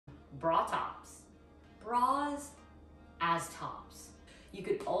bra tops. Bras as tops. You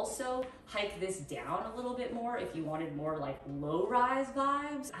could also hike this down a little bit more if you wanted more like low-rise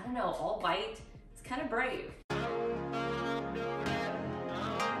vibes. I don't know, all white, it's kind of brave.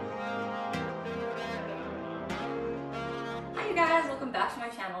 Hi you guys, welcome back to my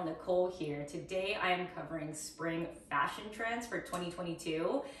channel. Nicole here. Today I am covering spring fashion trends for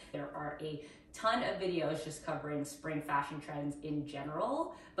 2022. There are a ton of videos just covering spring fashion trends in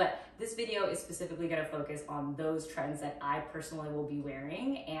general, but this video is specifically going to focus on those trends that I personally will be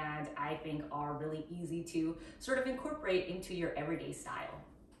wearing and I think are really easy to sort of incorporate into your everyday style.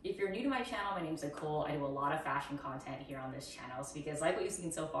 If you're new to my channel, my name's Nicole. I do a lot of fashion content here on this channel, so if you guys like what you've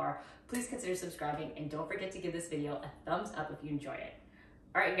seen so far, please consider subscribing and don't forget to give this video a thumbs up if you enjoy it.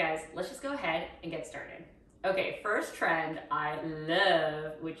 All right guys, let's just go ahead and get started. Okay, first trend I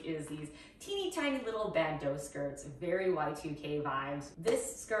love, which is these teeny tiny little bandeau skirts, very Y2K vibes.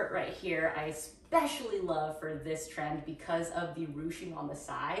 This skirt right here, I especially love for this trend because of the ruching on the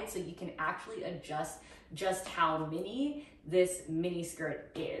side, so you can actually adjust just how mini this mini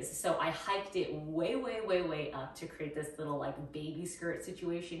skirt is. So I hiked it way up to create this little like baby skirt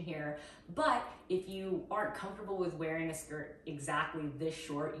situation here. But if you aren't comfortable with wearing a skirt exactly this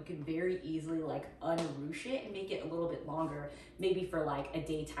short, you can very easily like unruche it and make it a little bit longer, maybe for like a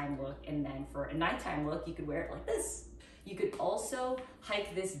daytime look, and then for a nighttime look, you could wear it like this. You could also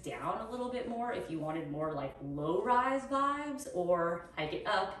hike this down a little bit more if you wanted more like low-rise vibes, or hike it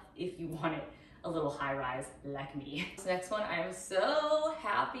up if you wanted a little high-rise like me. This next one I am so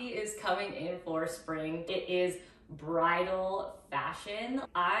happy is coming in for spring. It is bridal fashion.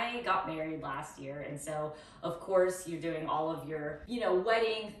 I got married last year, and so of course you're doing all of your,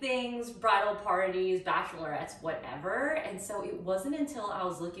 wedding things, bridal parties, bachelorettes, whatever. And so it wasn't until I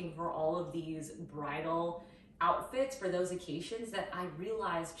was looking for all of these bridal outfits for those occasions that I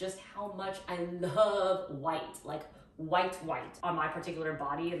realized just how much I love white, like white on my particular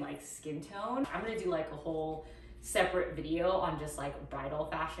body and like skin tone. I'm gonna do like a whole separate video on just like bridal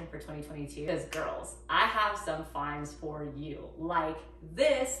fashion for 2022, because girls, I have some finds for you. Like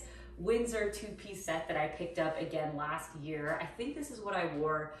this Windsor two-piece set that I picked up again last year. I think this is what I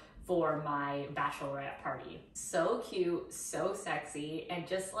wore for my bachelorette party. So cute, so sexy, and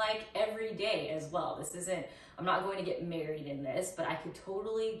just like every day as well. This isn't, I'm not going to get married in this, but I could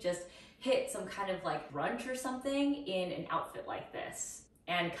totally just hit some kind of like brunch or something in an outfit like this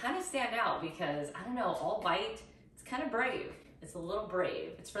and kind of stand out, because I don't know, all white, it's kind of brave. It's a little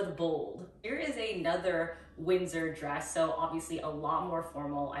brave. It's for the bold. Here is another Windsor dress, so obviously a lot more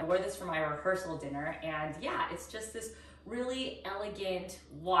formal. I wore this for my rehearsal dinner, and yeah, it's just this really elegant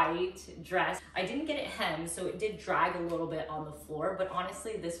white dress. I didn't get it hemmed, so it did drag a little bit on the floor, but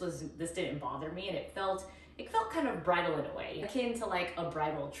honestly, this didn't bother me, and it felt kind of bridal in a way, akin to like a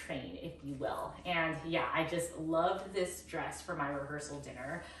bridal train, if you will. And yeah, I just loved this dress for my rehearsal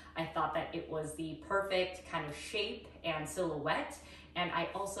dinner. I thought that it was the perfect kind of shape and silhouette, and I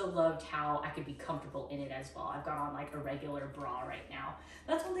also loved how I could be comfortable in it as well. I've got on like a regular bra right now.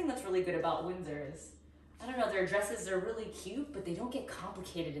 That's one thing that's really good about Windsors. I don't know, their dresses are really cute, but they don't get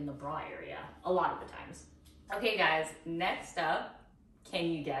complicated in the bra area a lot of the times. Okay guys, next up, can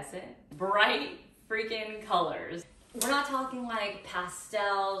you guess it? Bright freaking colors. We're not talking like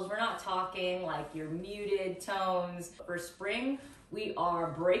pastels, we're not talking like your muted tones. For spring, we are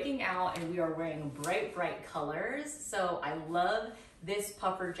breaking out and we are wearing bright colors. So I love this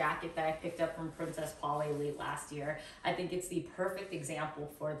puffer jacket that I picked up from Princess Polly late last year. I think it's the perfect example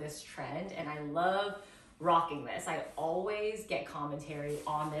for this trend, and I love rocking this. I always get commentary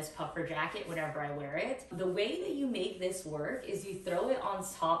on this puffer jacket whenever I wear it. The way that you make this work is you throw it on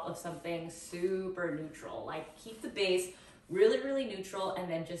top of something super neutral, like keep the base really neutral, and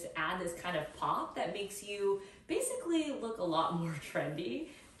then just add this kind of pop that makes you basically look a lot more trendy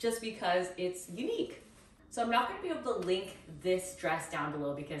just because it's unique. So I'm not gonna be able to link this dress down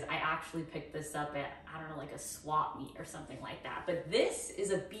below because I actually picked this up at, I don't know, like a swap meet or something like that. But this is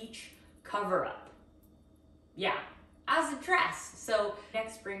a beach cover-up. Yeah, as a dress. So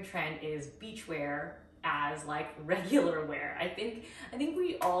next spring trend is beachwear as like regular wear. I think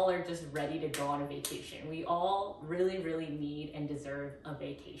we all are just ready to go on a vacation. We all really need and deserve a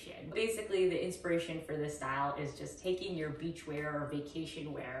vacation. Basically, the inspiration for this style is just taking your beachwear or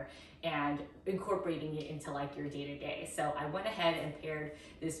vacation wear and incorporating it into like your day-to-day. So I went ahead and paired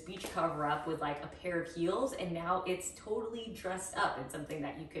this beach cover up with like a pair of heels, and now it's totally dressed up. It's something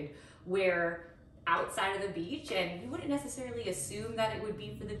that you could wear outside of the beach, and you wouldn't necessarily assume that it would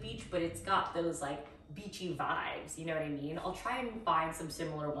be for the beach, but it's got those like beachy vibes, you know what I mean? I'll try and find some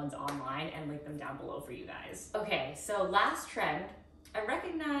similar ones online and link them down below for you guys. Okay, so last trend I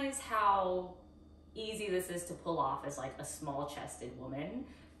recognize how easy this is to pull off as like a small chested woman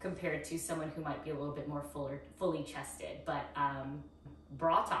compared to someone who might be a little bit more fully chested. But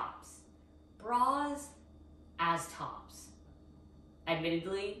bra tops, bras as tops.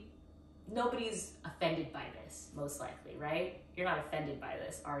 Admittedly, nobody's offended by this, most likely, right? You're not offended by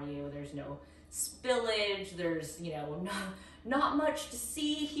this, are you? There's no spillage, there's, you know, not much to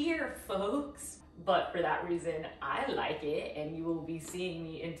see here, folks. But for that reason, I like it, and you will be seeing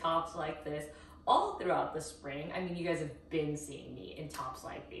me in tops like this all throughout the spring. I mean, you guys have been seeing me in tops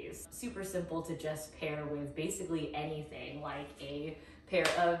like these. Super simple to just pair with basically anything, like a pair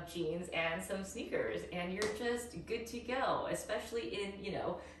of jeans and some sneakers, and you're just good to go, especially in, you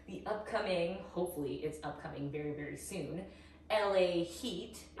know, the upcoming, hopefully it's upcoming very, very soon, LA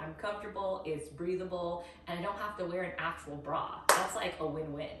heat. I'm comfortable, it's breathable, and I don't have to wear an actual bra. That's like a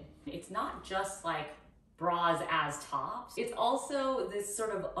win-win. It's not just like bras as tops, it's also this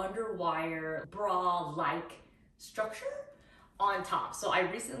sort of underwire bra-like structure on top. So I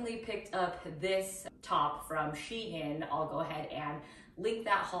recently picked up this top from Shein. I'll go ahead and link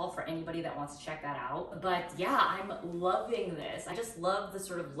that haul for anybody that wants to check that out. But yeah, I'm loving this. I just love the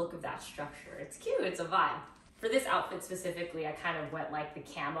sort of look of that structure. It's cute, it's a vibe. For this outfit specifically, I kind of went like the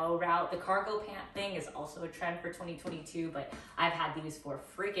camo route. The cargo pant thing is also a trend for 2022, but I've had these for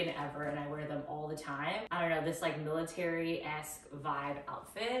freaking ever and I wear them all the time. I don't know, this like military-esque vibe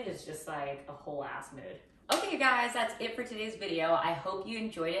outfit is just like a whole ass mood. Okay guys, that's it for today's video. I hope you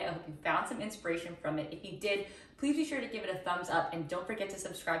enjoyed it. I hope you found some inspiration from it. If you did, please be sure to give it a thumbs up and don't forget to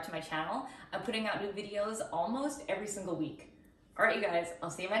subscribe to my channel. I'm putting out new videos almost every single week. All right, you guys, I'll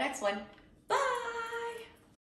see you in my next one.